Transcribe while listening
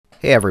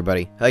Hey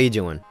everybody, how you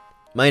doing?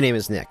 My name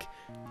is Nick.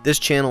 This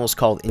channel is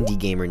called Indie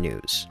Gamer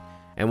News,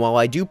 and while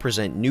I do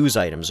present news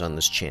items on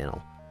this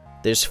channel,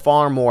 there's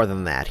far more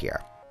than that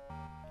here.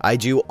 I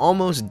do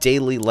almost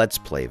daily Let's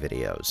Play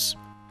videos.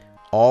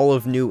 All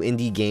of new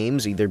indie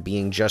games either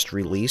being just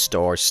released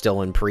or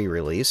still in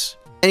pre-release.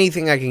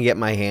 Anything I can get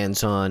my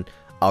hands on,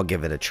 I'll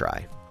give it a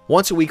try.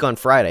 Once a week on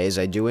Fridays,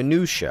 I do a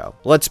news show.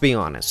 Let's be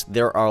honest,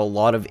 there are a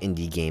lot of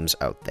indie games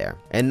out there,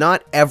 and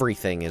not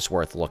everything is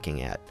worth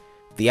looking at.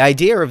 The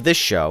idea of this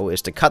show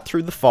is to cut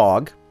through the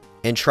fog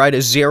and try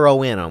to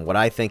zero in on what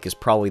I think is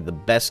probably the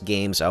best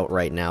games out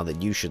right now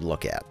that you should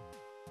look at.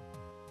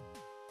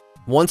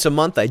 Once a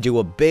month, I do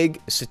a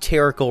big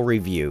satirical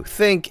review.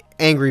 Think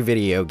angry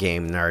video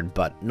game nerd,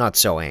 but not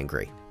so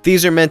angry.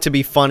 These are meant to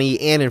be funny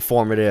and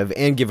informative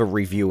and give a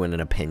review and an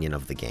opinion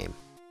of the game.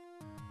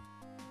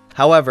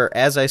 However,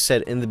 as I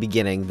said in the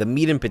beginning, the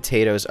meat and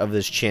potatoes of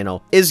this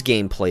channel is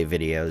gameplay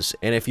videos,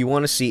 and if you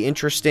want to see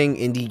interesting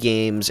indie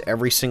games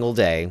every single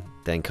day,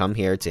 then come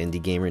here to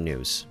Indie Gamer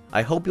News.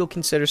 I hope you'll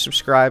consider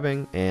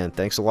subscribing, and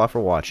thanks a lot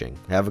for watching.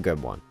 Have a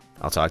good one.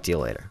 I'll talk to you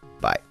later.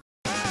 Bye.